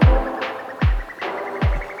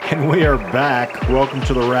And we are back. Welcome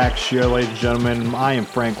to the Rack Show, ladies and gentlemen. I am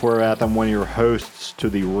Frank Horvath. I'm one of your hosts to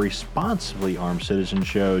the Responsibly Armed Citizen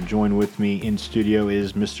Show. Joined with me in studio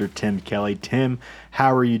is Mr. Tim Kelly. Tim,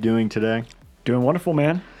 how are you doing today? Doing wonderful,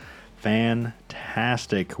 man.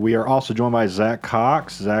 Fantastic. We are also joined by Zach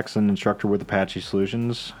Cox. Zach's an instructor with Apache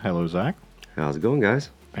Solutions. Hello, Zach. How's it going, guys?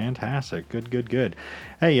 Fantastic. Good.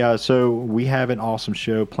 Hey, so we have an awesome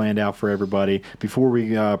show planned out for everybody. Before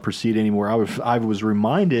we proceed anymore, I was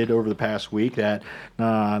reminded over the past week that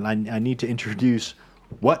I need to introduce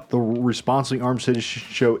what the Responsibly Armed Citizen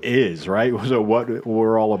Show is, right? So what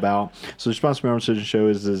we're all about. So the Responsibly Armed Citizen Show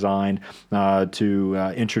is designed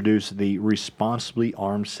to introduce the responsibly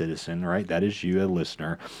armed citizen, right? That is you, a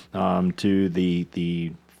listener, to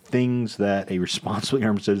the things that a responsibly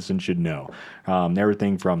armed citizen should know.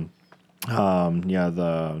 Everything from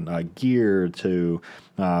the gear to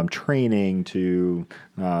training to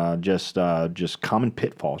just common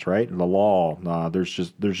pitfalls, right? The law. There's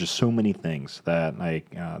just so many things that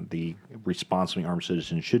the responsibly armed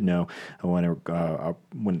citizen should know when it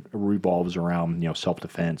revolves around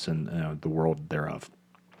self-defense and the world thereof.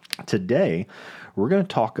 Today, we're going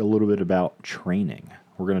to talk a little bit about training.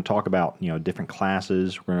 We're going to talk about different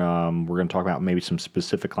classes. We're going to talk about maybe some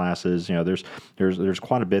specific classes. There's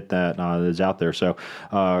quite a bit that is out there. So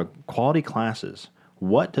quality classes.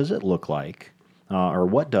 What does it look like, or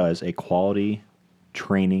what does a quality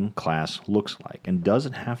training class looks like, and does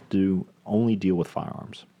it have to only deal with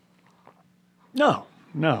firearms? No.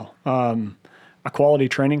 A quality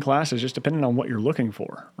training class is just dependent on what you're looking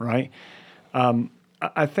for, right?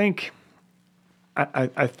 I think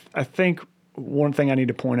one thing I need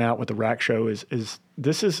to point out with the Rack Show is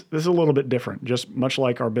this is a little bit different. Just much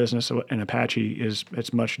like our business in Apache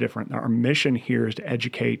it's much different. Our mission here is to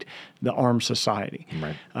educate the armed society.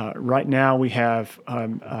 Right. Right now we have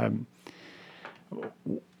a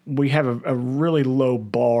really low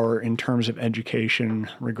bar in terms of education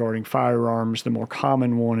regarding firearms. The more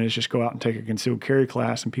common one is just go out and take a concealed carry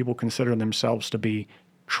class, and people consider themselves to be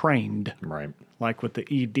trained. Right. Like with the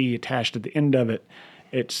ED attached at the end of it.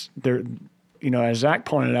 It's there. As Zach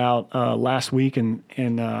pointed out last week in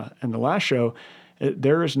the last show,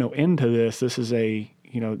 there is no end to this. This is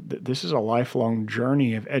this is a lifelong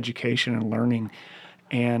journey of education and learning,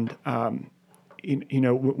 and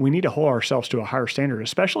we need to hold ourselves to a higher standard,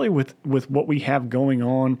 especially with what we have going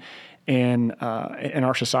on in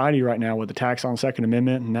our society right now with the tax on Second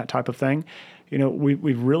Amendment and that type of thing.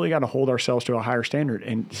 We've really got to hold ourselves to a higher standard.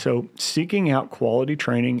 And so seeking out quality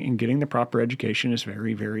training and getting the proper education is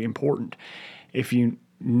very, very important. If you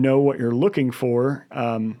know what you're looking for,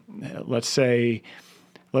 let's say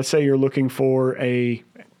you're looking for a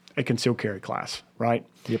concealed carry class, right?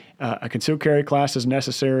 Yep. A concealed carry class is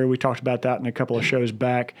necessary. We talked about that in a couple of shows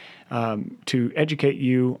back to educate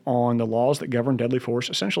you on the laws that govern deadly force,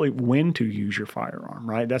 essentially when to use your firearm,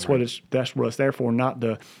 right? That's what it's there for, not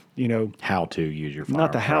the, how to use your firearm.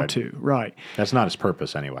 Not the how to, right. That's not its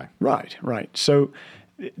purpose anyway. Right. So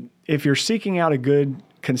if you're seeking out a good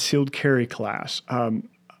concealed carry class,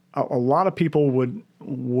 a lot of people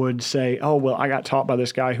would say, oh, well, I got taught by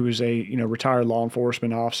this guy who is a retired law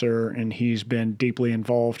enforcement officer, and he's been deeply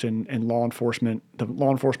involved in the law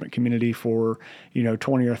enforcement community for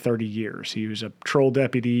 20 or 30 years. He was a patrol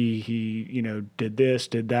deputy. He did this,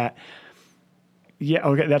 did that. Yeah,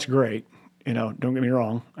 okay, that's great. Don't get me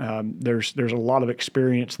wrong. There's a lot of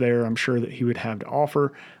experience there. I'm sure that he would have to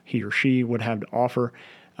offer. He or she would have to offer,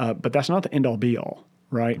 but that's not the end all be all.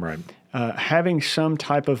 Right. Having some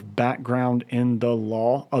type of background in the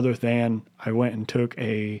law, other than I went and took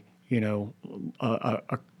a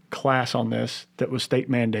class on this that was state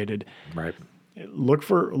mandated. Right. Look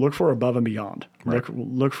for above and beyond. Right.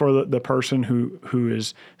 Look for the person who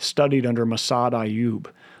is studied under Masad Ayub,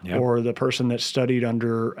 yep. or the person that studied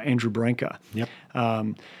under Andrew Branca. Yep.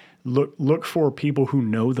 Look for people who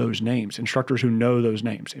know those names, instructors who know those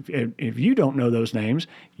names. If you don't know those names,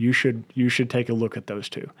 you should take a look at those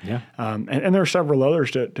two. Yeah. And there are several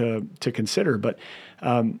others to consider, but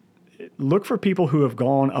look for people who have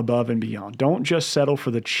gone above and beyond. Don't just settle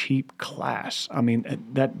for the cheap class. I mean,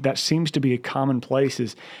 that seems to be a commonplace.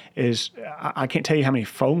 Is I can't tell you how many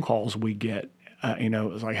phone calls we get.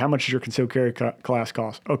 It's like, how much does your concealed carry class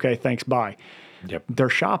cost? Okay, thanks, bye. Yep. They're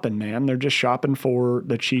shopping, man. They're just shopping for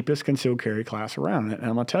the cheapest concealed carry class around. And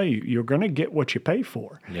I'm gonna tell you, you're gonna get what you pay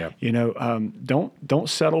for. Yeah. Don't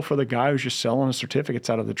settle for the guy who's just selling certificates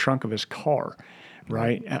out of the trunk of his car,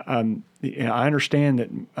 right? I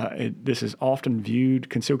understand that this is often viewed,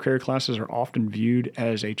 concealed carry classes are often viewed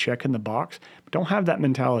as a check in the box, but don't have that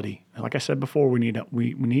mentality. Like I said before, we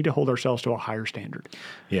need to hold ourselves to a higher standard.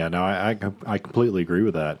 Yeah, no, I completely agree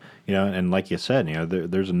with that. And like you said,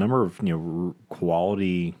 there's a number of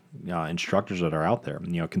quality instructors that are out there.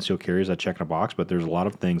 Concealed carry is that check in a box, but there's a lot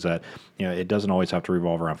of things that it doesn't always have to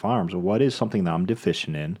revolve around firearms. What is something that I'm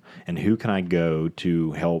deficient in, and who can I go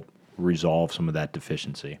to help resolve some of that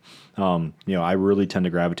deficiency? I really tend to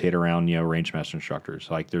gravitate around, range master instructors.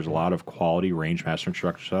 Like there's a lot of quality range master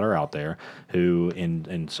instructors that are out there who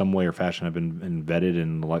in some way or fashion have been vetted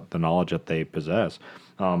in the knowledge that they possess.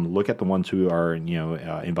 Look at the ones who are,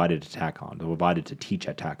 invited to TACON, invited to teach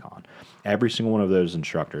at TACON. Every single one of those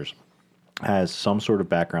instructors has some sort of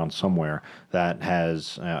background somewhere that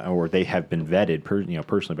has, or they have been vetted,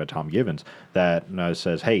 personally by Tom Givens, that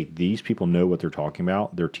says, hey, these people know what they're talking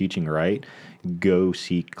about. They're teaching right. Go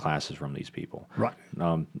seek classes from these people. Right.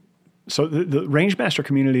 So the range master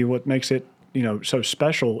community, what makes it so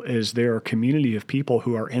special is they're a community of people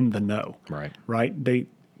who are in the know. Right. Right.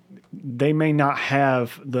 They may not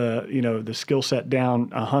have the skill set down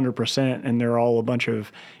 100%, and they're all a bunch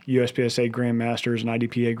of USPSA grandmasters and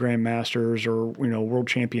IDPA grandmasters or world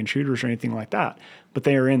champion shooters or anything like that. But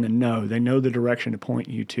they are in the know. They know the direction to point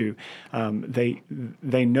you to.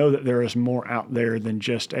 They know that there is more out there than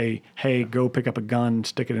just hey, go pick up a gun,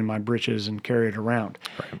 stick it in my britches, and carry it around.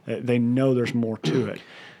 Right. They know there's more to it.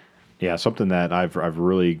 Yeah, something that I've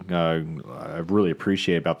really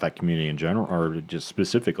appreciated about that community in general, or just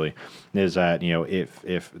specifically, is that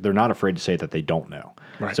if they're not afraid to say that they don't know.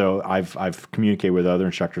 Right. So I've communicated with other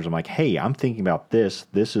instructors. I'm like, hey, I'm thinking about this.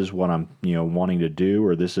 This is what I'm wanting to do,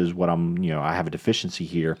 or this is what I'm I have a deficiency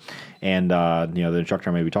here, and the instructor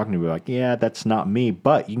I may be talking to will be like, yeah, that's not me,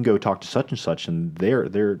 but you can go talk to such and such, and they're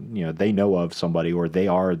they know of somebody, or they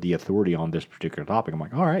are the authority on this particular topic. I'm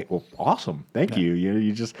like, all right, well, awesome, thank you.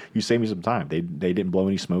 You saved me some time. They didn't blow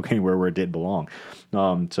any smoke anywhere where it didn't belong.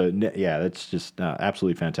 That's just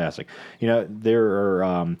absolutely fantastic. There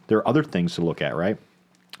are other things to look at, right?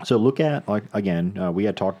 So look at, like, again, we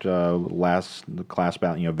had talked last class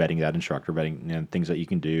about, vetting that instructor, vetting and things that you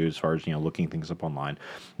can do as far as, looking things up online.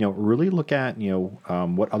 Really look at,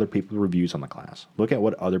 what other people's reviews on the class. Look at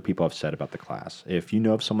what other people have said about the class. If you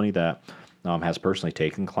know of somebody that has personally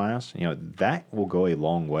taken class, that will go a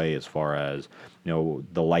long way as far as,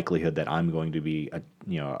 the likelihood that I'm going to be,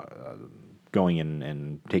 going in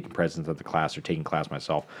and taking presence at the class or taking class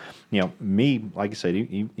myself. Me, like I said,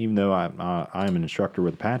 even though I'm an instructor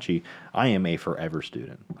with Apache, I am a forever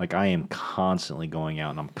student. Like I am constantly going out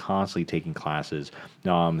and I'm constantly taking classes.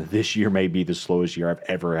 This year may be the slowest year I've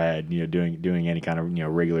ever had, doing any kind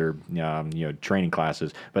of, regular, training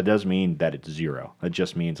classes, but it doesn't mean that it's zero. It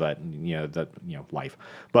just means that, life.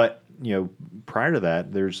 But, prior to that,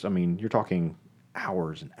 you're talking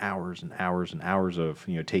hours and hours and hours and hours of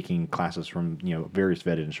taking classes from various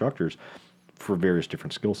vetted instructors for various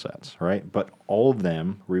different skill sets, right? But all of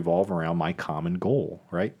them revolve around my common goal,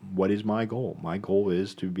 right? What is my goal? My goal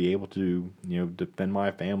is to be able to defend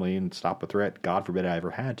my family and stop a threat. God forbid I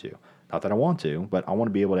ever had to. Not that I want to, but I want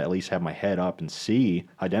to be able to at least have my head up and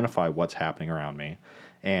identify what's happening around me,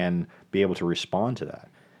 and be able to respond to that.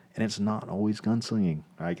 And it's not always gunslinging.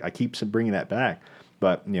 I keep bringing that back.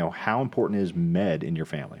 But, how important is med in your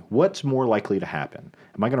family? What's more likely to happen?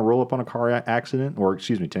 Am I going to roll up on a car accident? Or,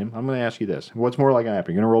 excuse me, Tim, I'm going to ask you this. What's more likely to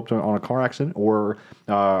happen? You're going to roll up on a car accident, or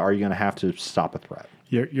are you going to have to stop a threat?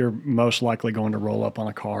 You're most likely going to roll up on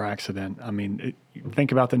a car accident. I mean,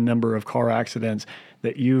 think about the number of car accidents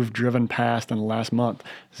that you've driven past in the last month.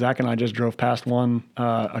 Zach and I just drove past one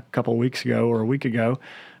a couple of weeks ago or a week ago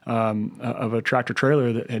of a tractor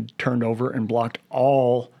trailer that had turned over and blocked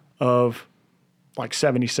all of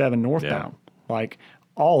 77 northbound, like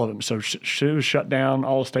all of them. So Sioux shut down,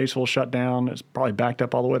 all of Statesville shut down. It's probably backed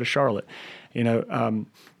up all the way to Charlotte.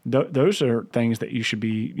 Those are things that you should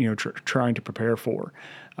be, trying to prepare for,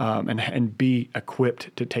 and be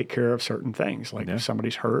equipped to take care of certain things, like if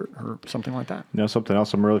somebody's hurt or something like that. Something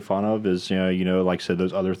else I'm really fond of is, like I said,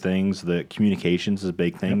 those other things. The communications is a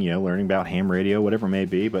big thing. Yep. Learning about ham radio, whatever it may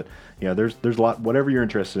be. But there's a lot. Whatever you're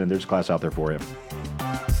interested in, there's a class out there for you.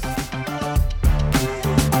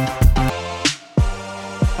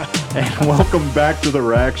 And welcome back to the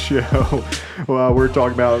Rack Show. Well, we're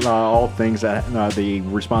talking about all things that the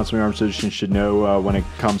Responsibly Armed citizen should know when it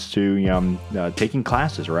comes to taking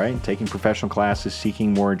classes, right? Taking professional classes,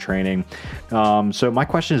 seeking more training. So my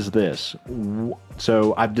question is this.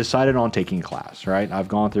 So I've decided on taking a class, right? I've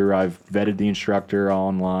vetted the instructor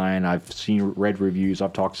online. I've read reviews.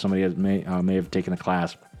 I've talked to somebody that may have taken the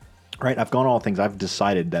class. right? I've gone all things. I've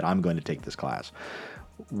decided that I'm going to take this class.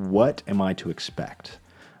 What am I to expect?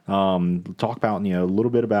 Talk about, a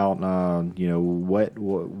little bit about,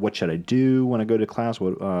 what should I do when I go to class?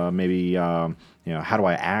 What, maybe, how do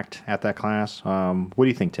I act at that class? What do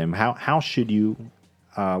you think, Tim? How should you,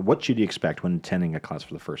 what should you expect when attending a class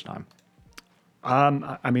for the first time?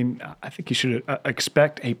 I mean, I think you should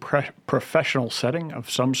expect a professional setting of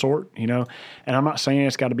some sort, and I'm not saying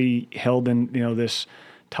it's got to be held in, this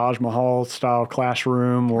Taj Mahal style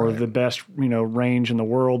classroom or the best, range in the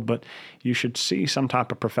world, but you should see some type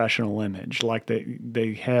of professional image, like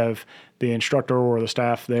they have the instructor or the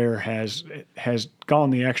staff there has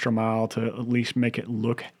gone the extra mile to at least make it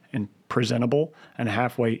look and presentable and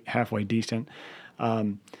halfway decent.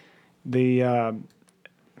 The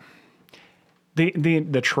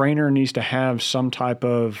trainer needs to have some type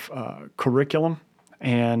of curriculum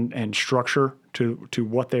and structure to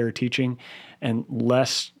what they're teaching, and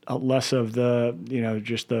less of the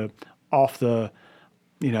just the off the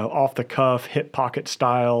cuff hip pocket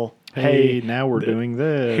style. Hey, now we're doing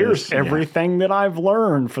this. Here's everything that I've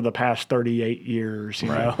learned for the past 38 years,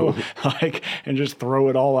 and just throw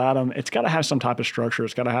it all at them. It's got to have some type of structure.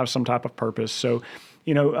 It's got to have some type of purpose. So,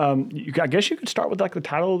 I guess you could start with like the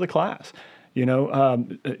title of the class.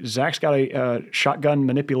 Zach's got a shotgun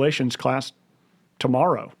manipulations class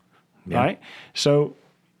tomorrow, right? So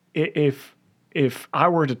if I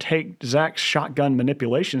were to take Zach's shotgun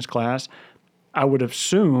manipulations class, I would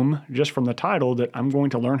assume just from the title that I'm going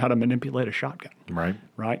to learn how to manipulate a shotgun.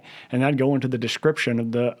 Right. And I'd go into the description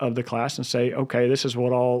of the class and say, okay, this is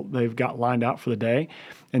what all they've got lined out for the day.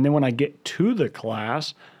 And then when I get to the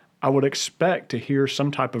class, I would expect to hear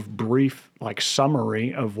some type of brief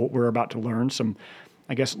summary of what we're about to learn, some,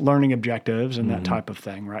 I guess, learning objectives and that type of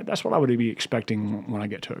thing, right? That's what I would be expecting when I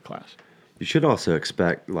get to a class. You should also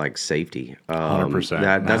expect safety.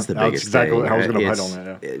 100%. That's the biggest exactly thing. How I was going to put on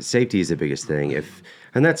that. Yeah. Safety is the biggest thing.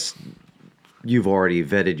 And that's, you've already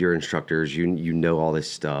vetted your instructors. You know all this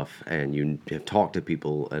stuff, and you have talked to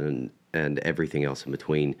people and everything else in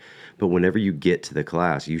between. But whenever you get to the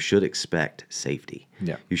class, you should expect safety.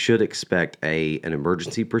 Yeah. You should expect an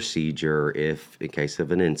emergency procedure if in case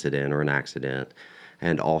of an incident or an accident,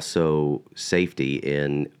 and also safety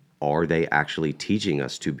in, are they actually teaching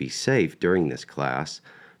us to be safe during this class,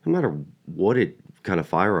 no matter what kind of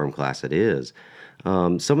firearm class it is.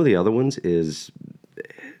 Some of the other ones is,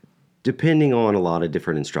 depending on a lot of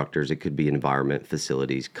different instructors, it could be environment,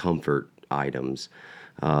 facilities, comfort items.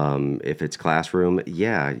 If it's classroom,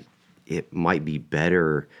 it might be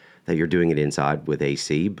better that you're doing it inside with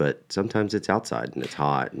AC, but sometimes it's outside and it's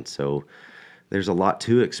hot. And so there's a lot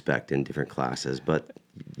to expect in different classes, but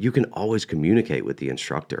you can always communicate with the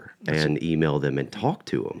instructor and email them and talk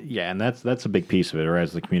to them. Yeah, and that's a big piece of it, or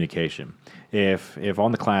as the communication. If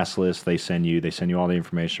on the class list they send you all the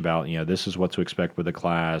information about, this is what to expect with the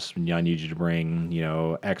class. I need you to bring,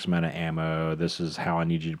 X amount of ammo. This is how I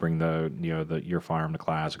need you to bring your firearm to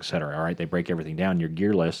class, et cetera. All right, they break everything down, your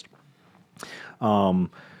gear list. And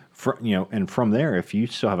from there, if you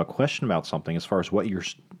still have a question about something as far as what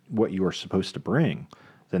you are supposed to bring,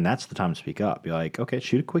 then that's the time to speak up. Be like, okay,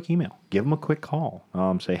 shoot a quick email, give them a quick call,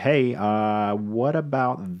 say, hey, what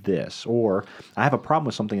about this? Or I have a problem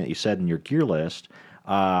with something that you said in your gear list.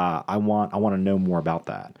 I want to know more about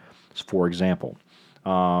that. So for example,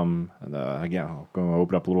 again, I'm going to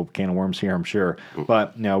open up a little can of worms here, I'm sure.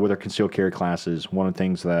 But with our concealed carry classes, one of the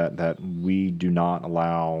things that we do not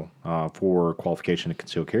allow for qualification to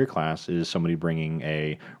concealed carry class is somebody bringing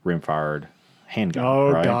a rim-fired handgun.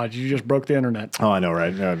 Oh, right? God, you just broke the internet. Oh, I know,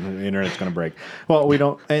 right? No, the internet's going to break. Well, we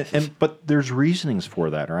don't, but there's reasonings for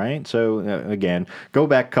that, right? So again, go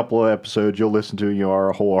back a couple of episodes. You'll listen to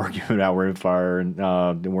our whole argument about rimfire,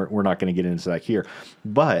 and we're not going to get into that here.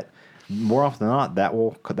 But more often than not,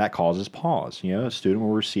 that causes pause. A student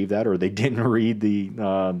will receive that, or they didn't read the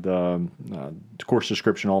course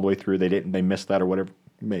description all the way through. They missed that, or whatever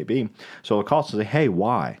it may be. So it'll call us and say, hey,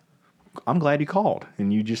 why? I'm glad you called,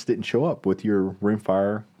 and you just didn't show up with your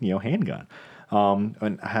rimfire, handgun.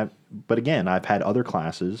 But again, I've had other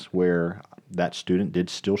classes where that student did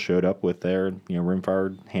still showed up with their,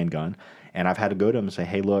 rimfire handgun, and I've had to go to them and say,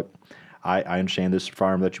 hey, look, I understand this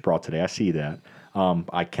firearm that you brought today. I see that.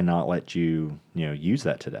 I cannot let you, use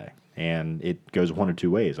that today. And it goes one of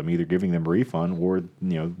two ways. I'm either giving them a refund, or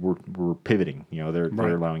we're pivoting. They're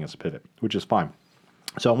allowing us to pivot, which is fine.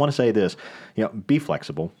 So I want to say this, be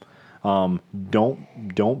flexible.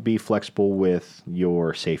 Don't be flexible with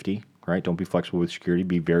your safety, right? Don't be flexible with security.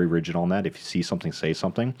 Be very rigid on that. If you see something, say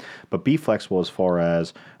something. But be flexible as far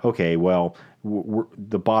as, okay, well,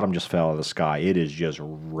 the bottom just fell out of the sky. It is just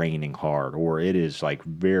raining hard, or it is like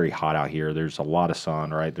very hot out here. There's a lot of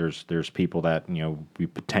sun, right? There's people that we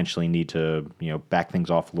potentially need to back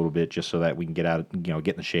things off a little bit just so that we can get out, get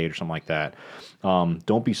in the shade or something like that.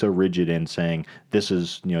 Don't be so rigid in saying this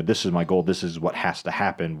is my goal. This is what has to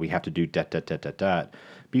happen. We have to do that.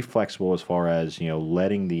 Be flexible as far as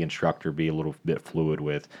letting the instructor be a little bit fluid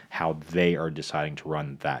with how they are deciding to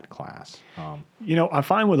run that class. I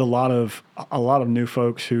find with a lot of new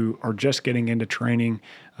folks who are just getting into training,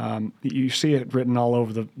 you see it written all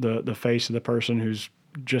over the face of the person who's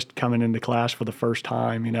just coming into class for the first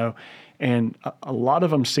time, and a lot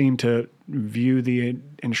of them seem to view the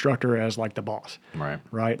instructor as like the boss,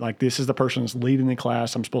 right? Like this is the person that's leading the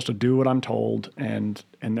class. I'm supposed to do what I'm told, and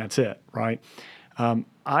that's it, right?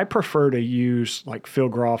 I prefer to use like Phil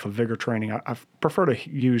Groff of Vigor Training. I prefer to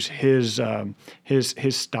use his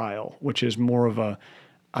style, which is more of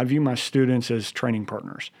I view my students as training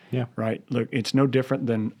partners. Yeah. Right. Look, it's no different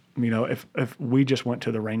than if we just went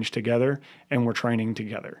to the range together and we're training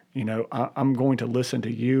together. I'm going to listen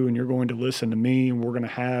to you, and you're going to listen to me, and we're going to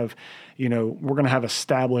have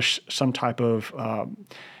established some type of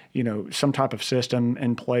system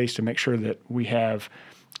in place to make sure that we have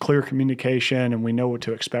clear communication and we know what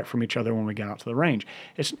to expect from each other when we get out to the range.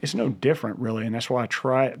 It's no different really, and that's why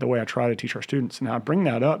the way I try to teach our students. Now I bring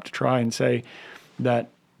that up to try and say that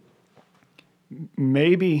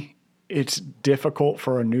maybe it's difficult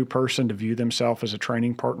for a new person to view themselves as a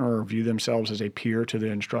training partner or view themselves as a peer to the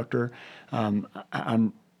instructor. I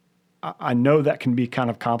know that can be kind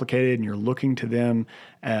of complicated, and you're looking to them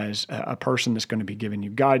as a person that's going to be giving you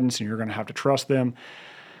guidance, and you're going to have to trust them.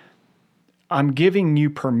 I'm giving you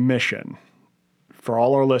permission, for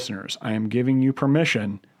all our listeners, I am giving you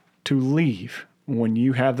permission to leave when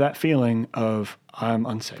you have that feeling of I'm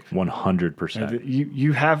unsafe. 100%.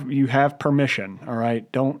 You have permission, all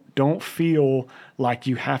right? Don't feel like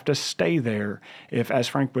you have to stay there. If, as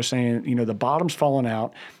Frank was saying, the bottom's falling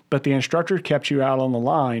out, but the instructor kept you out on the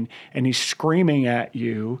line and he's screaming at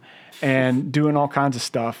you and doing all kinds of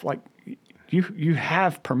stuff, like you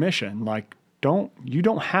have permission. Like you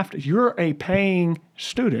don't have to. You're a paying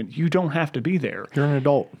student. You don't have to be there. You're an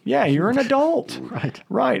adult. Yeah, you're an adult.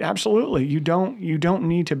 Right, absolutely. You don't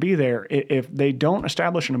need to be there. If they don't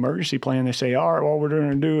establish an emergency plan, they say, all right, all we're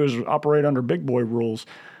going to do is operate under big boy rules.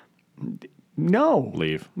 No.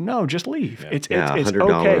 Leave. No, just leave. Yeah. It's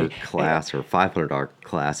 $100 okay. class or $500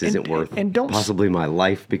 class isn't worth and don't possibly my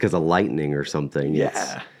life because of lightning or something.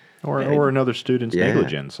 Yeah. Or another student's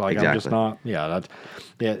negligence. Like exactly. I'm just not. Yeah,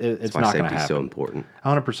 it's why not going to safety's happen. so important.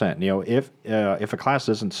 100%. If a class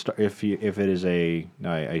doesn't if it is a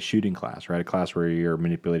shooting class, right, a class where you're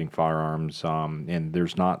manipulating firearms, and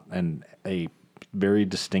there's not a very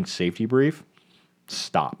distinct safety brief,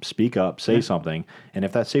 stop, speak up, say something, and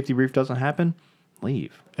if that safety brief doesn't happen,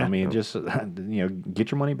 leave. I mean, just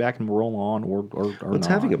get your money back and roll on, or It's not,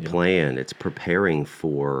 having a plan. It's preparing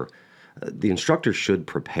for. The instructor should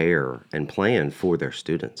prepare and plan for their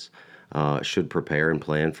students. Should prepare and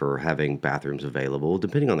plan for having bathrooms available,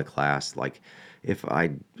 depending on the class. Like if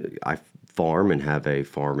I farm and have a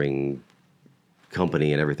farming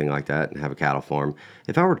company and everything like that, and have a cattle farm,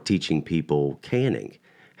 if I were teaching people canning,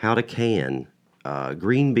 how to can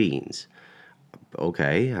green beans,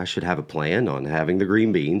 okay, I should have a plan on having the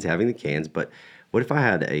green beans, having the cans. But what if I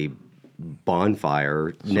had a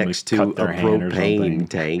bonfire next to a propane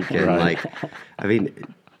tank and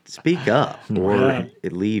speak up or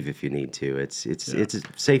leave if you need to. It's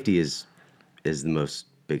safety is the most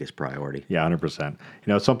biggest priority. Yeah,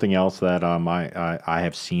 100%. Something else that I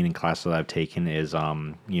have seen in classes that I've taken is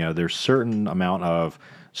there's certain amount of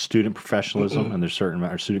student professionalism and there's certain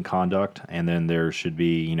amount of student conduct, and then there should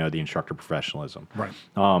be the instructor professionalism. Right.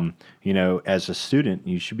 As a student,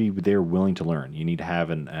 you should be there willing to learn. You need to have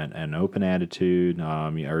an open attitude,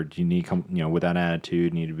 or you need with that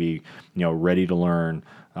attitude, you need to be ready to learn.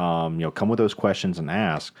 Come with those questions and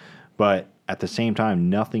ask, but at the same time,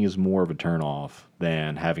 nothing is more of a turnoff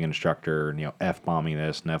than having an instructor, F-bombing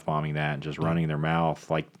this and F-bombing that, and just running their mouth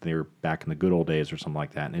like they're back in the good old days or something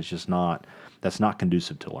like that. And it's just that's not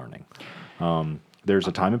conducive to learning. There's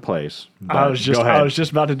a time and place. I was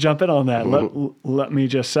just about to jump in on that. Let me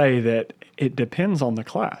just say that it depends on the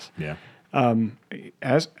class. Yeah.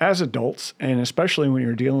 As adults, and especially when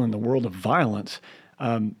you're dealing in the world of violence,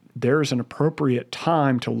 there's an appropriate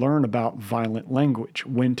time to learn about violent language,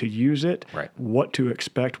 when to use it, right, what to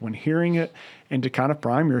expect when hearing it, and to kind of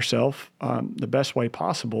prime yourself the best way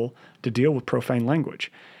possible to deal with profane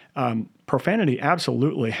language. Profanity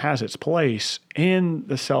absolutely has its place in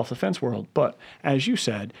the self-defense world. But as you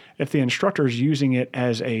said, if the instructor is using it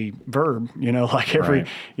as a verb, like Right.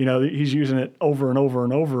 he's using it over and over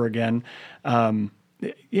and over again. I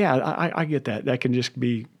get that. That can just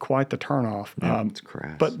be quite the turnoff. It's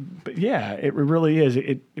crass. But yeah, it really is.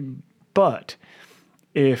 But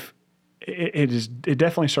if it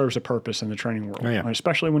definitely serves a purpose in the training world, yeah.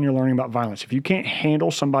 especially when you're learning about violence. If you can't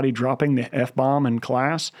handle somebody dropping the F-bomb in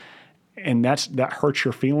class, and that hurts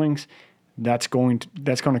your feelings, that's going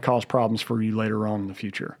to cause problems for you later on in the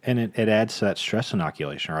future. And it adds to that stress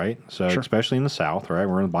inoculation, right? So especially in the South, right?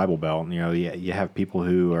 We're in the Bible Belt. You have people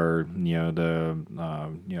who are,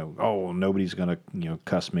 oh, nobody's going to,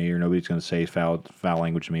 cuss me, or nobody's going to say foul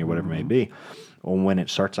language to me, or whatever it may be. Well, when it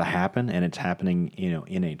starts to happen, and it's happening,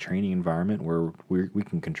 in a training environment where we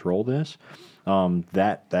can control this,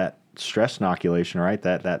 that stress inoculation, right?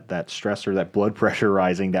 That stress or that blood pressure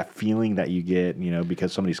rising, that feeling that you get,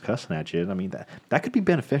 because somebody's cussing at you. I mean, that could be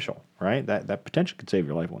beneficial, right? That potentially could save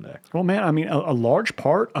your life one day. Well, man, I mean, a large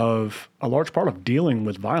part of dealing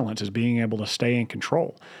with violence is being able to stay in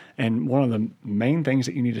control. And one of the main things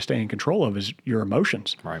that you need to stay in control of is your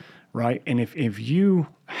emotions. Right. Right. And if you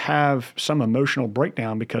have some emotional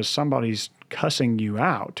breakdown because somebody's cussing you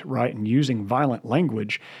out, right, and using violent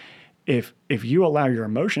language, if you allow your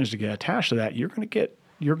emotions to get attached to that, you're going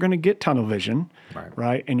to get tunnel vision,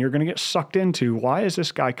 right? And you're going to get sucked into, why is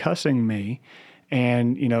this guy cussing me?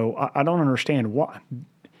 And I don't understand why.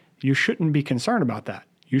 You shouldn't be concerned about that.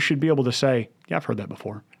 You should be able to say, yeah, I've heard that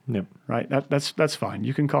before. Yep. Right. That's fine.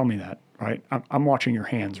 You can call me that. Right. I'm watching your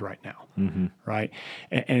hands right now. Mm-hmm. Right.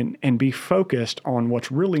 And be focused on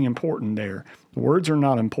what's really important there. Words are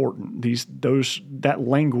not important. That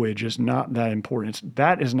language is not that important.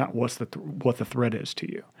 That is not what the threat is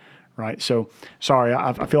to you. Right. So sorry,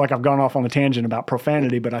 I feel like I've gone off on a tangent about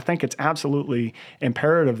profanity, but I think it's absolutely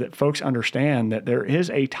imperative that folks understand that there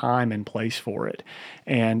is a time and place for it.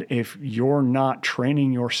 And if you're not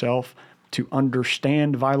training yourself to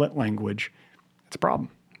understand violent language, it's a problem.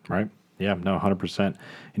 Right. Yeah, no, 100%.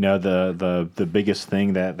 The biggest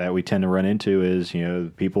thing that we tend to run into is,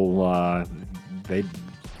 people,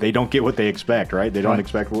 they don't get what they expect, right? They don't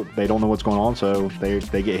expect they don't know what's going on, so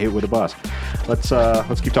they get hit with a bus.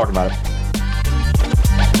 Let's keep talking about it.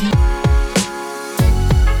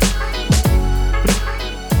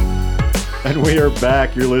 And we are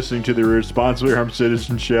back. You're listening to the Responsibly Armed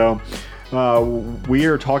Citizen Show. We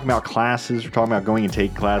are talking about classes. We're talking about going and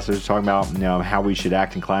taking classes. We're talking about how we should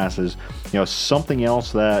act in classes. Something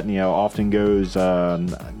else that often goes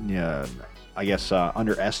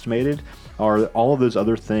underestimated are all of those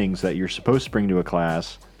other things that you're supposed to bring to a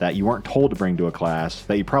class that you weren't told to bring to a class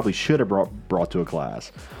that you probably should have brought to a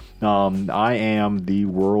class. I am the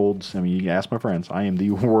world's. You can ask my friends. I am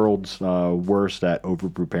the world's worst at over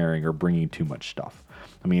preparing or bringing too much stuff.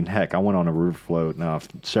 Heck, I went on a river float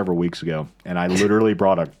several weeks ago, and I literally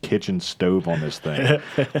brought a kitchen stove on this thing.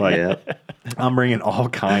 I'm bringing all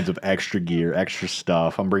kinds of extra gear, extra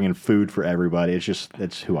stuff. I'm bringing food for everybody.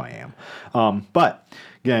 It's who I am. But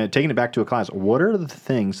taking it back to a class, what are the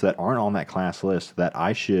things that aren't on that class list that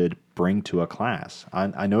I should bring to a class?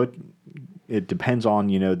 I know it depends on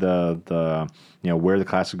the where the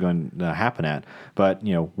class is going to happen at, but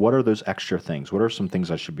what are those extra things? What are some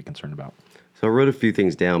things I should be concerned about? So I wrote a few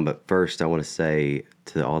things down, but first I want to say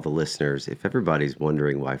to all the listeners, if everybody's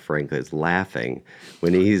wondering why Frank is laughing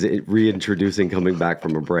when he's reintroducing coming back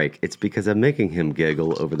from a break, it's because I'm making him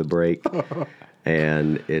giggle over the break.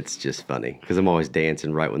 And it's just funny because I'm always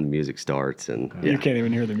dancing right when the music starts. And You can't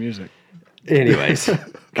even hear the music. Anyways.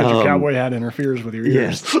 Because your cowboy hat interferes with your ears.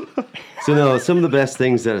 Yes. So no, some of the best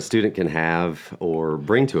things that a student can have or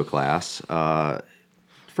bring to a class,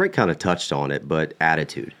 Frank kind of touched on it, but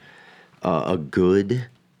attitude. A good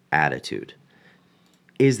attitude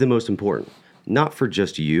is the most important, not for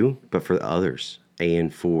just you, but for others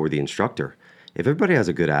and for the instructor. If everybody has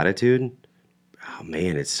a good attitude, oh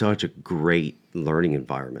man, it's such a great learning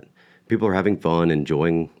environment. People are having fun,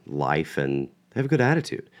 enjoying life, and they have a good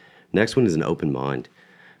attitude. Next one is an open mind.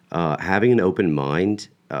 Having an open mind,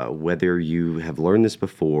 whether you have learned this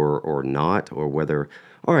before or not, or whether,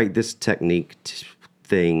 all right, this technique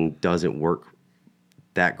thing doesn't work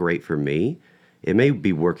that great for me. It may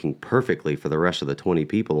be working perfectly for the rest of the 20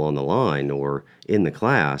 people on the line or in the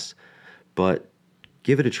class, but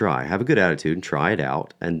give it a try. Have a good attitude and try it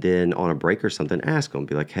out. And then on a break or something, ask them.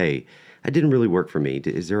 Be like, hey, it didn't really work for me.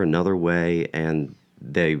 Is there another way? And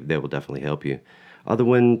they will definitely help you. Other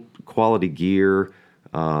one, quality gear.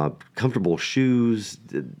 comfortable shoes.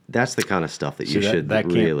 That's the kind of stuff that you should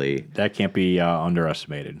really. That can't be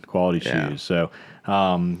underestimated. Quality Yeah. shoes. So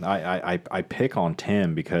I pick on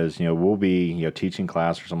Tim because we'll be teaching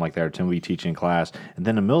class or something like that, or Tim will be teaching class, and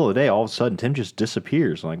then in the middle of the day, all of a sudden Tim just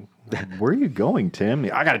disappears. Like, where are you going, Tim?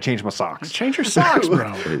 I got to change my socks. Change your socks,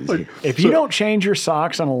 bro. If you don't change your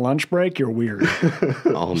socks on a lunch break, you're weird.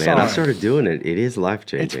 Oh man, I started doing it. It is life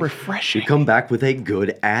changing. It's refreshing. You come back with a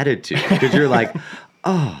good attitude because you're like,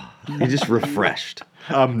 oh, you're just refreshed.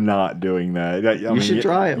 I'm not doing that. You should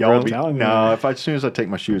try it, y'all bro. No, as soon as I take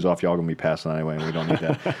my shoes off, y'all gonna be passing that anyway, and we don't need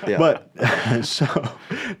that. Yeah. But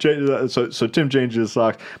so Tim changes his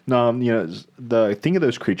socks. Think of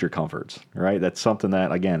those creature comforts, right? That's something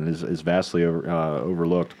that again is vastly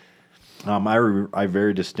overlooked. I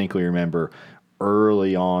very distinctly remember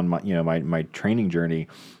early on my training journey.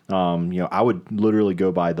 I would literally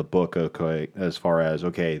go by the book, okay, as far as,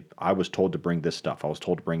 okay, I was told to bring this stuff. I was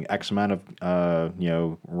told to bring X amount of,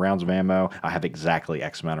 rounds of ammo. I have exactly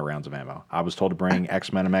X amount of rounds of ammo. I was told to bring X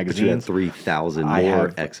amount of magazines. But you had 3,000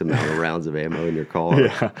 more X amount of rounds of ammo in your car.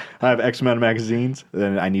 Yeah, I have X amount of magazines.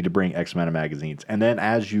 Then I need to bring X amount of magazines. And then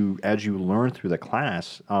as you learn through the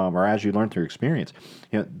class, or as you learn through experience,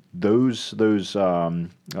 those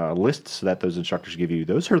lists that those instructors give you,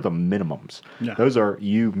 those are the minimums. Yeah. Those are,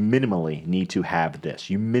 you minimally need to have this.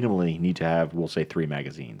 You minimally need to have, we'll say, 3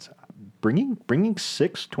 magazines. Bringing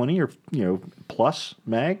 6, 20 or plus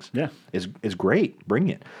mags is great. Bring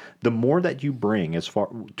it. The more that you bring, as far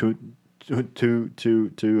to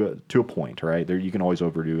a point, right? There, you can always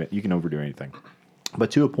overdo it. You can overdo anything. But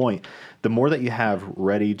to a point, the more that you have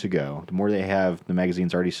ready to go, the more they have the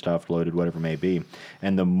magazines already stuffed, loaded, whatever it may be,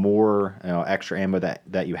 and the more extra ammo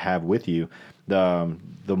that you have with you, the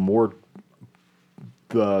more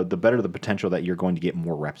the better the potential that you're going to get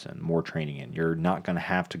more reps in, more training in. You're not going to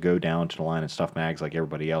have to go down to the line and stuff mags like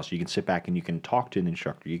everybody else. You can sit back and you can talk to an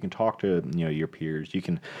instructor. You can talk to your peers. You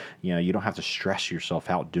can you don't have to stress yourself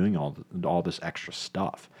out doing all this extra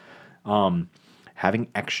stuff. Having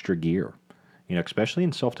extra gear. Especially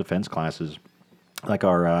in self-defense classes like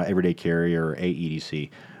our everyday carry or AEDC,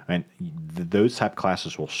 and those type of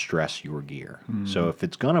classes will stress your gear. Mm-hmm. So if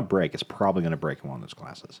it's going to break, it's probably going to break in one of those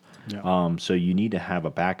classes. Yeah. So you need to have a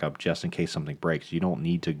backup just in case something breaks. You don't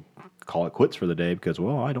need to call it quits for the day because,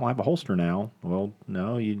 well, I don't have a holster now. Well,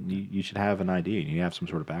 no, you should have an idea. You have some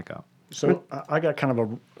sort of backup. So I've got kind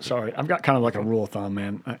of like a rule of thumb,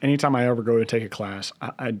 man. Anytime I ever go to take a class,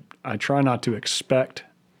 I try not to expect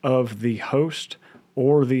of the host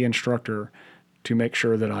or the instructor to make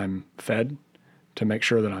sure that I'm fed, to make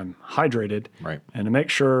sure that I'm hydrated, right, and to make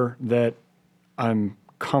sure that I'm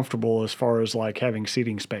comfortable as far as like having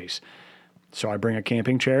seating space. So I bring a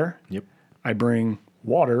camping chair. Yep. I bring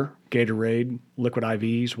water, Gatorade, liquid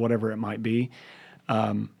IVs, whatever it might be,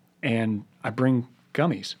 and I bring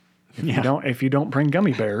gummies. If you don't bring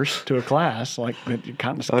gummy bears to a class, like you're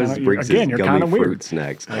kind of weird.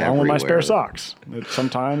 Snacks along with my spare socks.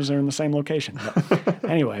 Sometimes they're in the same location. But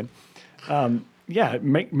anyway,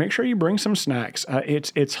 make sure you bring some snacks.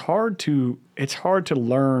 It's hard to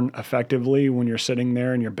learn effectively when you're sitting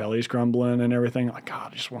there and your belly's grumbling and everything. Like,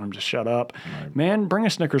 God, I just want them to shut up. Right. Man, bring a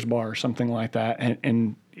Snickers bar or something like that,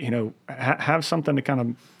 and have something to kind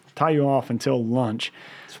of tie you off until lunch.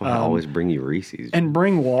 That's why I always bring you Reese's. And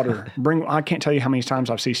bring water. I can't tell you how many times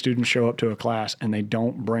I've seen students show up to a class and they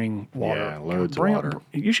don't bring water. Yeah, loads of water.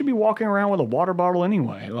 You should be walking around with a water bottle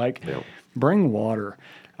anyway. Bring water.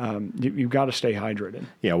 You've got to stay hydrated.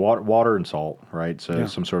 Yeah, water and salt, right? So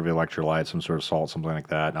some sort of electrolyte, some sort of salt, something like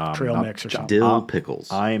that. Trail mix or something. Dill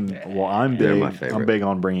pickles. I'm big. I'm big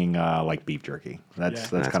on bringing like beef jerky. That's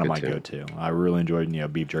kind of my go-to. I really enjoy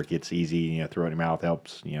beef jerky. It's easy. Throw it in your mouth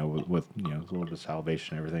helps. With a little bit of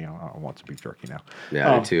salivation and everything. I want some beef jerky now.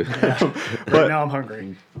 Yeah, I do too. But now I'm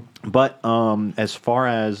hungry. But as far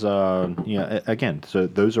as again, so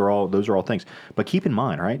those are all things. But keep in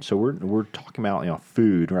mind, right? So we're talking about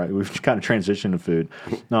food, right? We've kind of transitioned to food.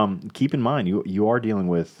 Keep in mind, you are dealing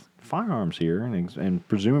with firearms here, and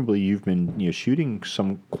presumably you've been shooting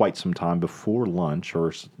quite some time before lunch,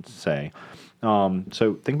 or say.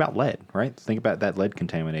 So think about lead, right? Think about that lead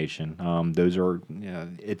contamination. Those are,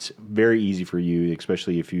 it's very easy for you,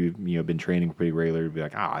 especially if you've been training pretty regularly, to be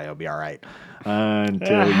like, it'll be all right.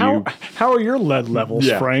 How are your lead levels,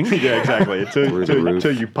 Frank? Yeah, exactly.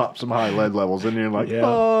 Until you pop some high lead levels, and you're like,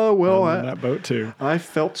 oh, well, I'm in that boat too. I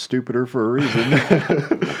felt stupider for a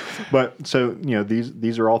reason. But so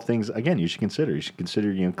these are all things again you should consider. You should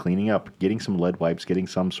consider cleaning up, getting some lead wipes, getting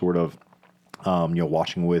some sort of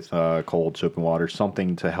washing with cold soap and water,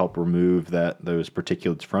 something to help remove those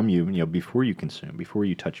particulates from you, before you consume, before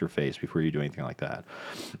you touch your face, before you do anything like that.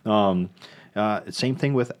 Same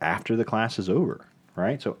thing with after the class is over,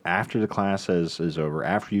 right? So after the class is over,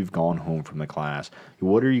 after you've gone home from the class,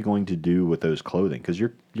 what are you going to do with those clothing? Because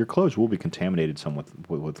your clothes will be contaminated some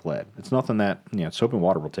with lead. It's nothing that, soap and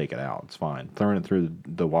water will take it out. It's fine. Throwing it through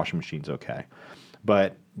the washing machine's okay.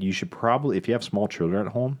 But you should probably, if you have small children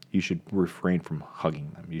at home, you should refrain from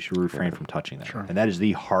hugging them. You should refrain from touching them. Sure. And that is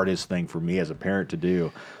the hardest thing for me as a parent to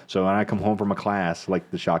do. So when I come home from a class,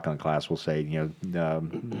 like the shotgun class, we'll say,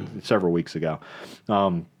 several weeks ago,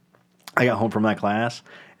 I got home from that class,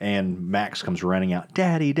 and Max comes running out,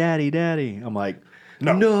 "Daddy, Daddy, Daddy." I'm like,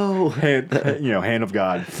 no. Hand of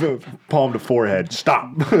God, palm to forehead,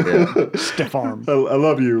 stop. Stiff arm. I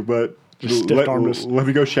love you, but let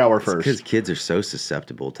me go shower first. Because kids are so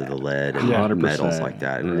susceptible to the lead and 100%. metals like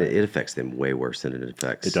that, and it affects them way worse than it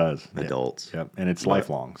affects adults. Yep, and it's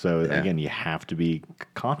lifelong. So again, you have to be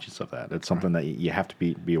conscious of that. It's something that you have to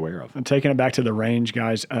be aware of. And taking it back to the range,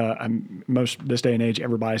 guys, this day and age,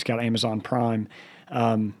 everybody's got Amazon Prime.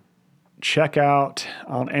 Check out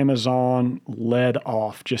on Amazon lead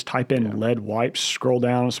off. Just type in lead wipes, scroll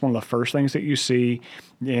down. It's one of the first things that you see.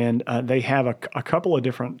 And they have a couple of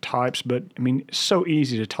different types, but I mean, it's so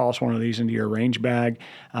easy to toss one of these into your range bag.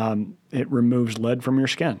 It removes lead from your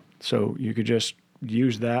skin. So you could just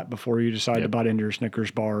use that before you decide to bite into your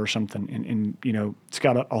Snickers bar or something. And it's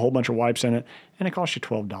got a whole bunch of wipes in it, and it costs you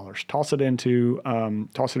 $12. Toss it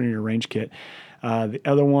in your range kit. The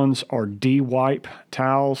other ones are D-wipe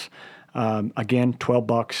towels. Again,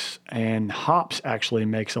 $12, and Hops actually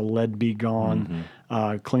makes a lead be gone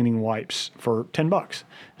cleaning wipes for $10.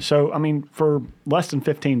 So, I mean, for less than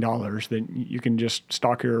 $15, then you can just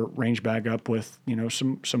stock your range bag up with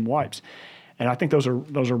some wipes, and I think those are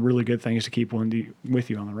really good things to keep with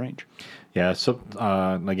you on the range. Yeah. So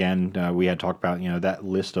again, we had talked about that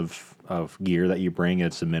list of gear that you bring.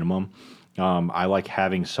 It's the minimum. I like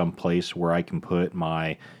having some place where I can put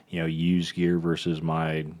my used gear versus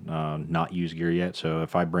my not used gear yet. So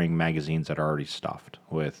if I bring magazines that are already stuffed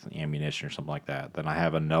with ammunition or something like that, then I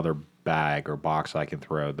have another bag or box I can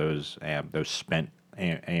throw those spent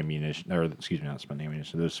ammunition, or excuse me, not spent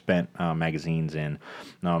ammunition, those spent magazines in,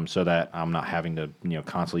 so that I'm not having to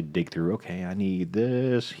constantly dig through. Okay, I need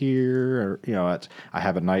this here, or I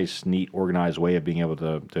have a nice, neat, organized way of being able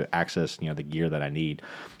to access the gear that I need.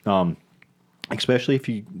 Especially if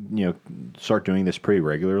you start doing this pretty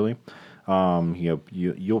regularly,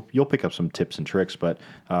 you'll pick up some tips and tricks. But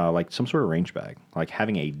like some sort of range bag, like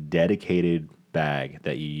having a dedicated bag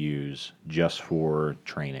that you use just for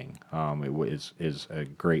training, is a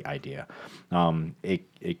great idea.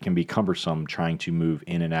 It can be cumbersome trying to move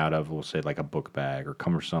in and out of, we'll say, like a book bag, or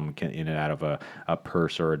cumbersome in and out of a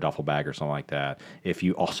purse or a duffel bag or something like that. If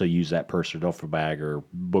you also use that purse or duffel bag or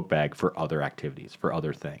book bag for other activities, for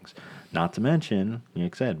other things. Not to mention,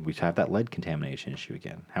 like I said, we have that lead contamination issue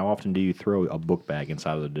again. How often do you throw a book bag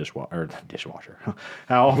inside of the dishwasher?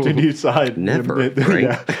 How often do you decide? Never. Right?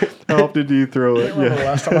 Yeah. How often do you throw it? The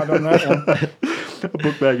last time I've done that one. A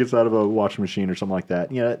book bag inside of a washing machine or something like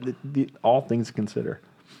that. All things to consider.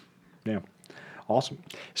 Yeah. Awesome.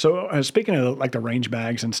 So speaking of like the range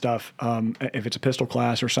bags and stuff, if it's a pistol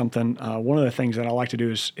class or something, one of the things that I like to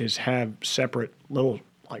do is have separate little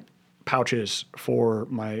like pouches for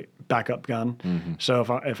my backup gun. Mm-hmm.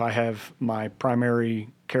 So if I have my primary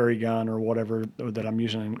carry gun or whatever that I'm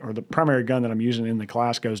using, or the primary gun that I'm using in the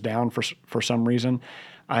class goes down for some reason,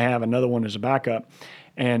 I have another one as a backup.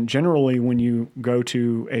 And generally, when you go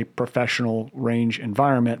to a professional range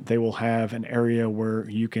environment, they will have an area where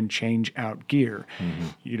you can change out gear. Mm-hmm.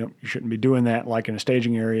 You shouldn't be doing that like in a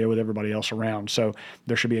staging area with everybody else around. So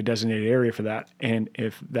there should be a designated area for that. And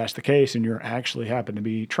if that's the case, and you're actually happen to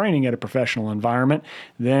be training at a professional environment,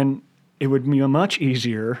 then it would be much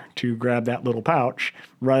easier to grab that little pouch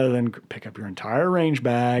rather than pick up your entire range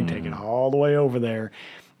bag, take it all the way over there.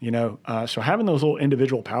 So having those little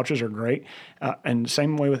individual pouches are great, and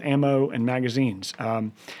same way with ammo and magazines.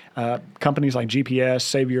 Companies like GPS,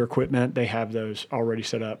 Save Your Equipment, they have those already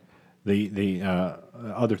set up. The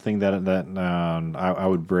other thing that I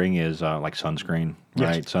would bring is like sunscreen,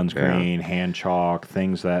 right? Yes. Sunscreen, hand chalk,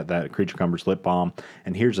 things that Creature Comforts lip balm.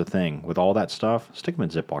 And here's the thing: with all that stuff, stick them in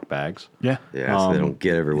Ziploc bags. Yeah, so they don't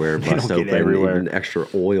get everywhere. Bust open. Even extra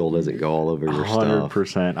oil doesn't go all over your stuff.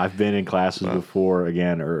 100%. I've been in classes before,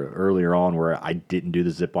 again, or earlier on, where I didn't do the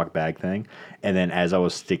Ziploc bag thing, and then as I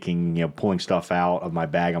was pulling stuff out of my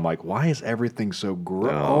bag, I'm like, why is everything so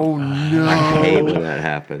gross? Oh no! I hate when that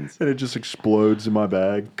happens. And it just explodes in my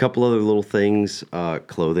bag. Couple other little things,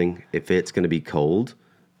 clothing. If it's going to be cold,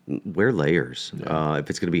 wear layers. If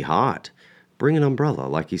it's going to be hot, bring an umbrella.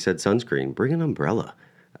 Like you said, sunscreen, bring an umbrella.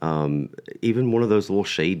 Even one of those little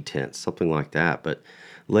shade tents, something like that. But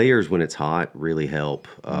layers when it's hot really help,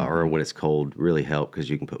 or when it's cold really help because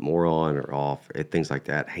you can put more on or off, things like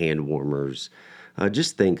that. Hand warmers.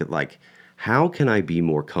 Just think like, how can I be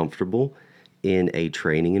more comfortable in a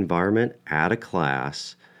training environment at a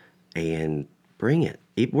class and bring it?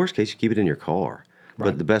 Worst case, you keep it in your car. Right.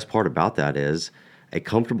 But the best part about that is a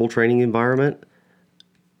comfortable training environment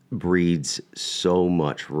breeds so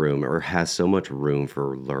much room or has so much room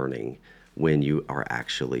for learning when you are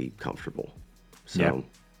actually comfortable. So,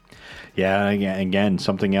 yeah. Again,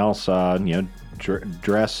 something else.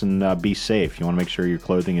 Dress and be safe. You want to make sure your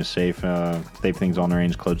clothing is safe. Safe things on the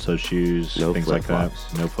range, closed-toe shoes, no things like that.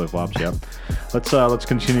 No flip-flops. Yep. Let's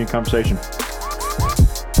continue the conversation.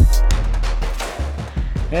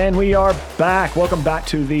 And we are back. Welcome back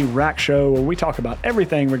to the Rack Show, where we talk about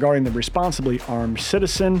everything regarding the responsibly armed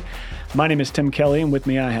citizen. My name is Tim Kelly, and with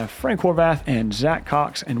me I have Frank Horvath and Zach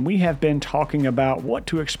Cox, and we have been talking about what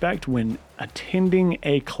to expect when attending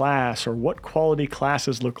a class or what quality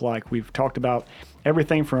classes look like. We've talked about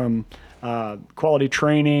everything from quality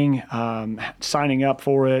training, signing up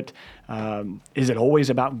for it. Is it always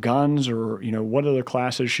about guns, or what other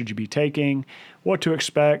classes should you be taking? What to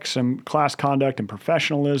expect, some class conduct and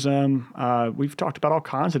professionalism. We've talked about all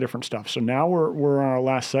kinds of different stuff. So now we're on our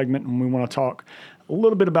last segment, and we want to talk a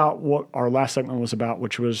little bit about what our last segment was about,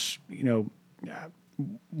 which was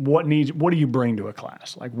what do you bring to a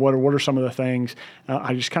class? Like what are some of the things?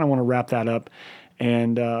 I just kind of want to wrap that up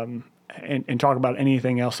and talk about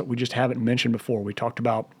anything else that we just haven't mentioned before. We talked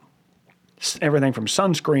about everything from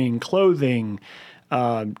sunscreen, clothing,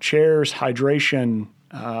 chairs, hydration,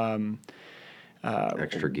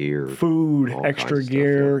 extra gear, food, extra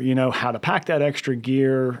gear, how to pack that extra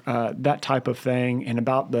gear, that type of thing, and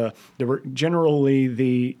about generally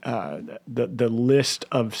the list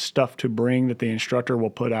of stuff to bring that the instructor will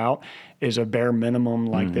put out is a bare minimum.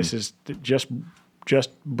 Like this is just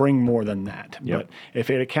bring more than that. Yep. But if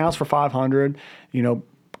it accounts for 500,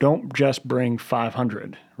 don't just bring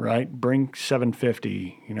 500, right? Bring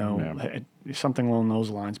 750, something along those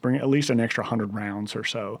lines. Bring at least an extra 100 rounds or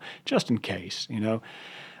so, just in case,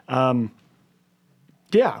 What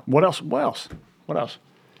else?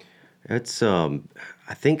 It's, I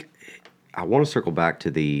think I want to circle back to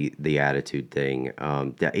the attitude thing.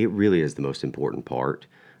 That it really is the most important part.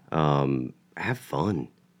 Have fun.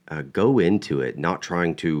 Go into it, not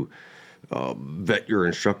trying to vet your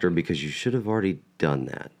instructor because you should have already done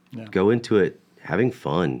that. Yeah. Go into it having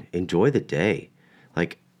fun. Enjoy the day.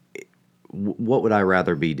 Like, what would I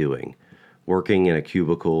rather be doing? Working in a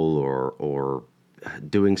cubicle or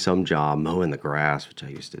doing some job, mowing the grass, which I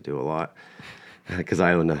used to do a lot because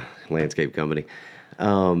I own a landscape company.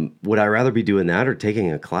 Would I rather be doing that or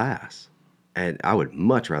taking a class? And I would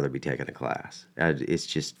much rather be taking a class. It's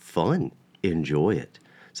just fun. Enjoy it.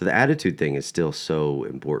 So the attitude thing is still so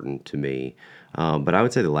important to me. But I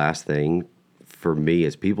would say the last thing for me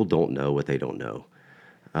is people don't know what they don't know.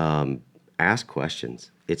 Ask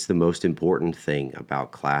questions. It's the most important thing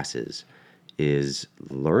about classes is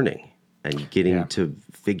learning and getting to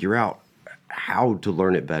figure out how to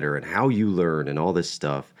learn it better and how you learn and all this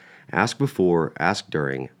stuff. Ask before, ask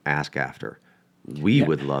during, ask after. We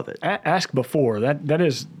would love it. Ask before.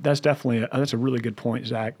 That's definitely that's a really good point,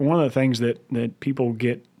 Zach. One of the things that people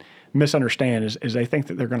misunderstand is they think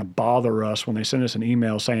that they're going to bother us when they send us an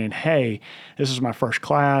email saying, "Hey, this is my first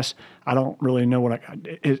class. I don't really know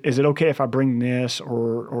is it okay if I bring this,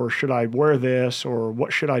 or should I wear this, or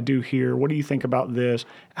what should I do here? What do you think about this?"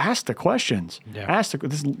 Ask the questions. Yeah. Ask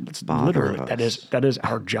this. Literally, that is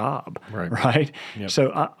our job, right? Yep.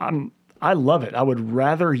 So I love it. I would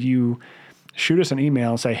rather you shoot us an email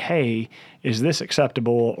and say, "Hey, is this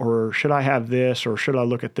acceptable, or should I have this, or should I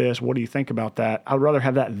look at this? What do you think about that?" I'd rather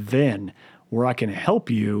have that then, where I can help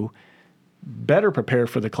you better prepare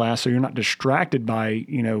for the class so you're not distracted by,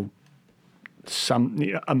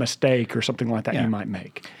 a mistake or something like that you might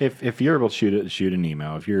make. If you're able to shoot an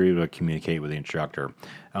email, if you're able to communicate with the instructor,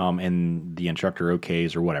 and the instructor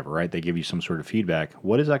okays or whatever, right? They give you some sort of feedback.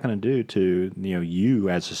 What is that going to do to you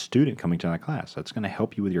as a student coming to that class? That's going to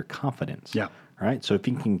help you with your confidence. Yeah. Right. So if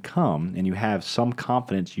you can come and you have some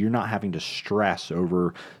confidence, you're not having to stress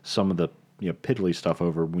over some of the piddly stuff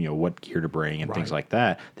over what gear to bring and things like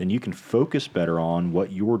that. Then you can focus better on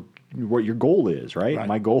what your goal is, right?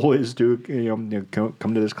 My goal is to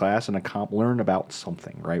come to this class and learn about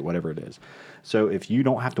something, right? Whatever it is. So if you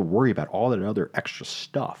don't have to worry about all that other extra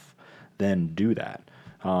stuff, then do that.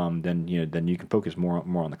 then you can focus more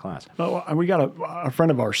on the class. Oh, we got a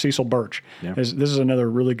friend of ours, Cecil Birch. Yeah. This is another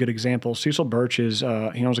really good example. Cecil Birch he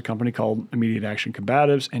owns a company called Immediate Action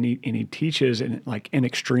Combatives, and he teaches in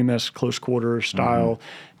extremis, close quarters style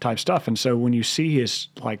type stuff. And so when you see his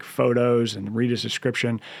like photos and read his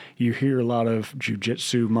description, you hear a lot of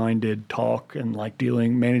jujitsu minded talk and like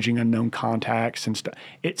managing unknown contacts and stuff.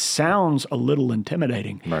 It sounds a little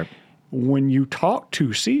intimidating. Right. When you talk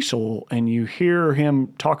to Cecil and you hear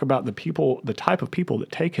him talk about the type of people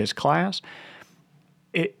that take his class,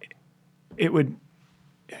 it's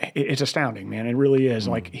astounding, man. It really is.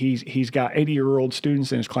 Like he's got 80-year-old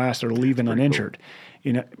students in his class that are leaving uninjured,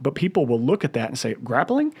 but people will look at that and say,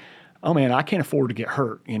 grappling? Oh man, I can't afford to get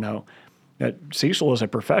hurt. That Cecil is a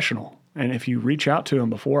professional. And if you reach out to him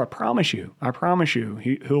before, I promise you,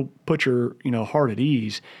 he'll put your, heart at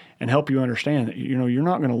ease and help you understand that, you're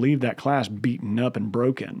not going to leave that class beaten up and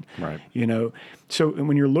broken. Right. So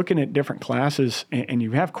when you're looking at different classes and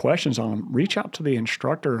you have questions on them, reach out to the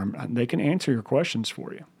instructor and they can answer your questions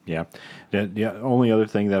for you. Yeah. The only other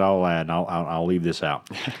thing that I'll add, and I'll leave this out,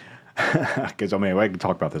 because I can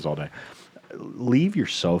talk about this all day. Leave your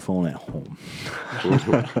cell phone at home.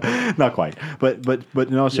 Not quite, but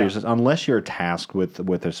in all seriousness, unless you're tasked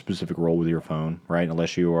with a specific role with your phone, right?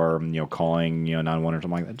 Unless you are calling 911 or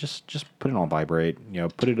something like that, just put it on vibrate.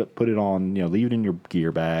 Put it on. Leave it in your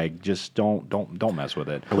gear bag. Just don't mess with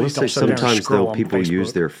it. I will say sometimes though people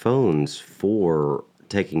use their phones for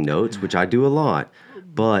taking notes, which I do a lot.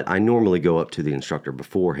 But I normally go up to the instructor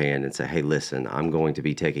beforehand and say, hey, listen, I'm going to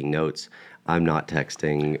be taking notes. I'm not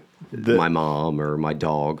texting my mom or my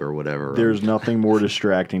dog or whatever. There's nothing more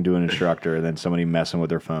distracting to an instructor than somebody messing with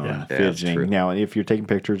their phone, fidgeting. Now, if you're taking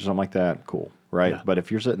pictures or something like that, cool, right? Yeah. But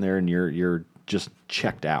if you're sitting there and you're just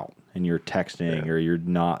checked out and you're texting or you're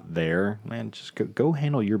not there, man, just go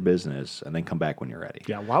handle your business and then come back when you're ready.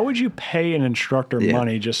 Yeah, why would you pay an instructor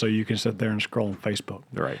money just so you can sit there and scroll on Facebook?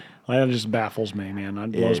 Right. That just baffles me, man.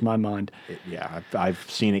 That blows my mind. I've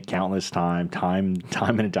seen it countless time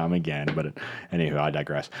and time again. But anywho, I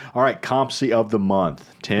digress. All right, Compsy of the month,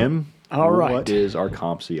 Tim. All right. What is our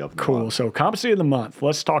Compsy of the month? Cool. So Compsy of the month.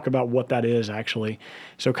 Let's talk about what that is actually.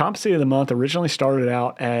 So Compsy of the month originally started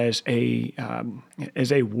out as a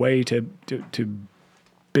way to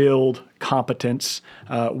build competence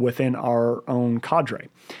within our own cadre.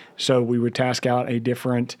 So we would task out a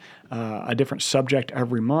different subject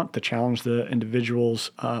every month to challenge the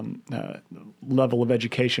individual's level of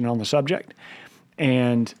education on the subject.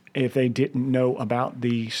 And if they didn't know about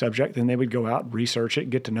the subject, then they would go out, research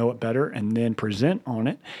it, get to know it better, and then present on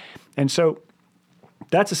it. And so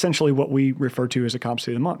that's essentially what we refer to as a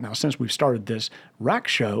Competency of the Month. Now, since we've started this rack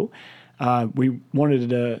show, we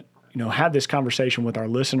wanted to have this conversation with our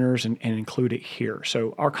listeners and include it here.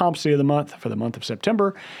 So our Competency of the Month for the month of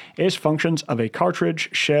September is functions of a cartridge,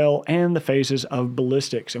 shell, and the phases of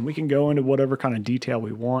ballistics. And we can go into whatever kind of detail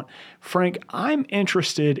we want. Frank, I'm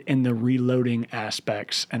interested in the reloading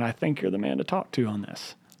aspects, and I think you're the man to talk to on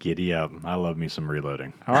this. Giddy up. I love me some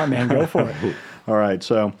reloading. All right, man, go for it. All right.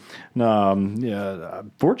 So,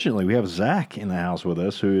 fortunately, we have Zach in the house with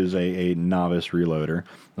us, who is a novice reloader.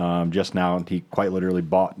 Just now, he quite literally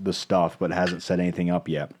bought the stuff, but hasn't set anything up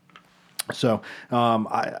yet. So,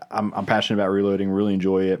 I'm passionate about reloading, really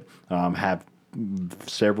enjoy it. Have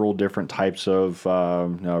several different types of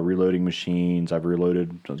reloading machines. I've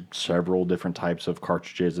reloaded several different types of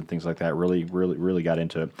cartridges and things like that. Really got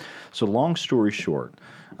into it. So long story short,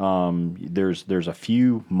 there's a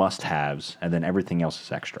few must-haves, and then everything else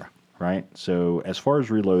is extra, right? So as far as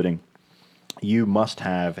reloading, you must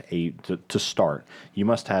have to start, you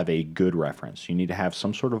must have a good reference. You need to have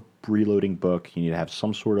some sort of reloading book. You need to have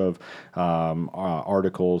some sort of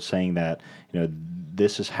article saying that,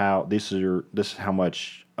 this is how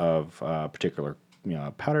much of a particular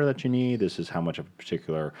powder that you need. This is how much of a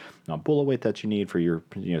particular bullet weight that you need for your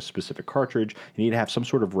specific cartridge. You need to have some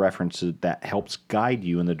sort of reference that helps guide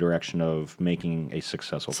you in the direction of making a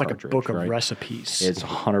successful cartridge. It's like a book of recipes. It's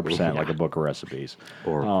 100% like a book of recipes.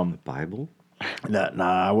 Or a Bible? Nah,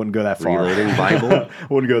 I wouldn't go that far. Reloading Bible? I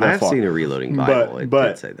wouldn't go that far. I've seen a reloading Bible. It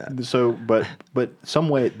did say that. So, but some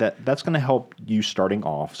way that's going to help you starting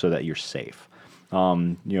off so that you're safe.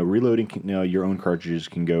 Reloading, your own cartridges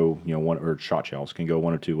can go, or shot shells can go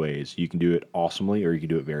one of two ways. You can do it awesomely, or you can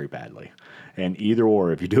do it very badly. And either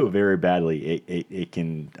or, if you do it very badly, it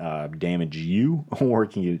can damage you, or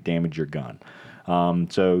it can damage your gun.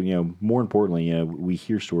 So, more importantly, we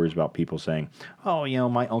hear stories about people saying, oh,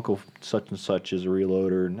 my uncle such and such is a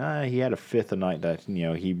reloader. Nah, he had a fifth a night that,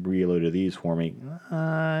 he reloaded these for me.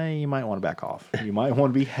 You might want to back off. You might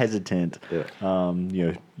want to be hesitant,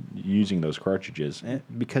 using those cartridges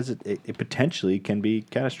because it potentially can be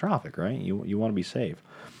catastrophic, right? You want to be safe.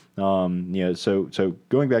 So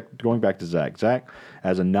going back to Zach. Zach,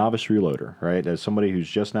 as a novice reloader, right, as somebody who's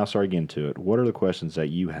just now starting into it, what are the questions that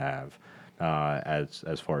you have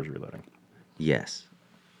as far as reloading? Yes.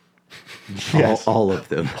 Yes. All of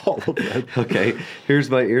them. All of them. Okay. Here's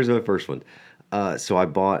my first one. So I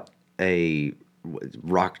bought a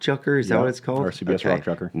rock chucker. Is that what it's called? RCBS rock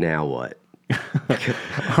chucker. Now what? All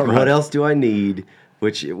right. What else do I need?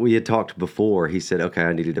 Which we had talked before. He said, okay,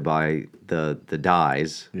 I needed to buy the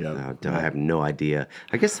dies. Yeah. I have no idea.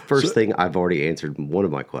 I guess the first thing, I've already answered one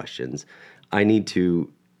of my questions. I need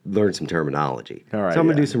to learn some terminology. All right, so I'm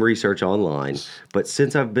going to do some research online. But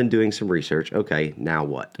since I've been doing some research, okay, now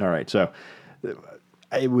what? All right. So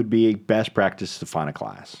it would be best practice to find a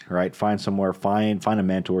class, right? Find somewhere, find a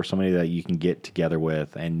mentor, somebody that you can get together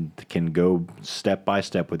with and can go step by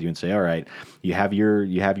step with you and say, all right, you have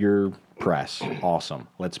your press. Awesome.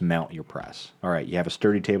 Let's mount your press. All right. You have a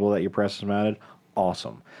sturdy table that your press is mounted.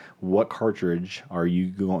 Awesome. What cartridge are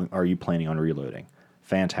you planning on reloading?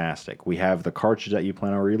 Fantastic. We have the cartridge that you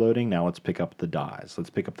plan on reloading. Now let's pick up the dies. Let's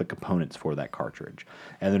pick up the components for that cartridge,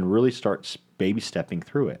 and then really start baby stepping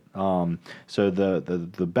through it. So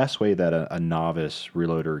the best way that a novice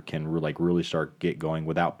reloader can really start get going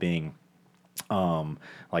without being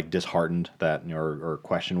disheartened that or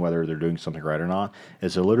question whether they're doing something right or not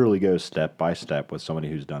is to literally go step by step with somebody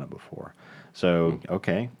who's done it before. So,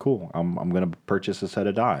 okay, cool. I'm going to purchase a set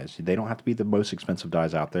of dies. They don't have to be the most expensive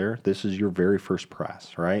dies out there. This is your very first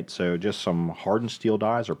press, right? So just some hardened steel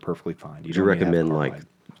dies are perfectly fine. Would you recommend like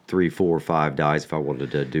 3, 4, 5 dies if I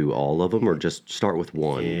wanted to do all of them, or just start with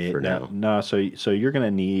one for now? No. So you're going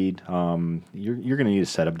to need you're going to need a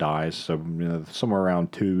set of dies. So somewhere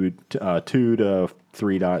around 2 to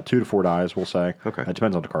 3 die, 2 to 4 dies, we'll say. Okay. It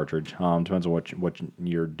depends on the cartridge. Depends on what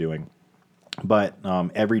you're doing. But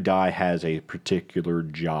every die has a particular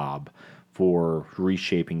job for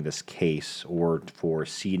reshaping this case or for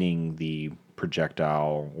seating the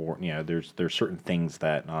projectile, or there's certain things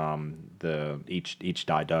that each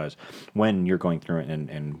die does when you're going through it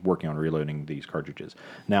and working on reloading these cartridges.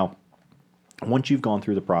 Now, once you've gone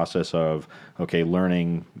through the process of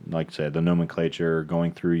learning, like I said, the nomenclature,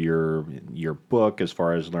 going through your book as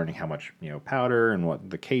far as learning how much powder and what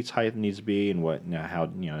the case height needs to be and what how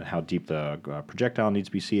deep the projectile needs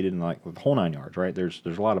to be seated and like the whole 9 yards, right? There's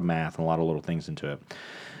a lot of math and a lot of little things into it.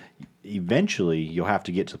 Eventually, you'll have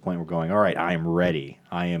to get to the point where going, all right, I am ready.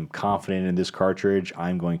 I am confident in this cartridge.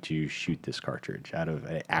 I'm going to shoot this cartridge out of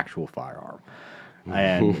an actual firearm.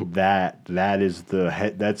 And that's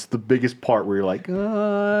the biggest part where you're like,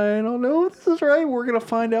 I don't know if this is right. We're gonna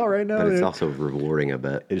find out right now. But it's also rewarding, I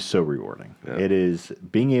bet. It is so rewarding. Yeah. It is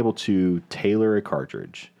being able to tailor a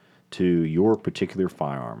cartridge to your particular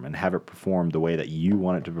firearm and have it perform the way that you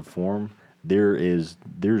want it to perform. There's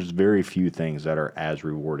very few things that are as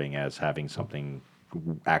rewarding as having something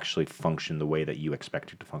actually function the way that you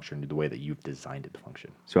expect it to function, the way that you've designed it to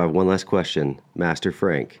function. So I have one last question, Master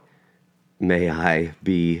Frank. May I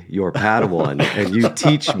be your Padawan and you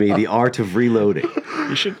teach me the art of reloading?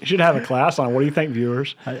 You should have a class on it. What do you think,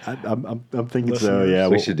 viewers? I'm thinking so. Listeners. Yeah,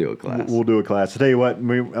 We should do a class. We'll do a class. I'll tell you what,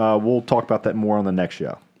 we'll talk about that more on the next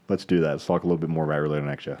show. Let's do that. Let's talk a little bit more about reloading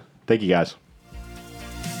next show. Thank you, guys.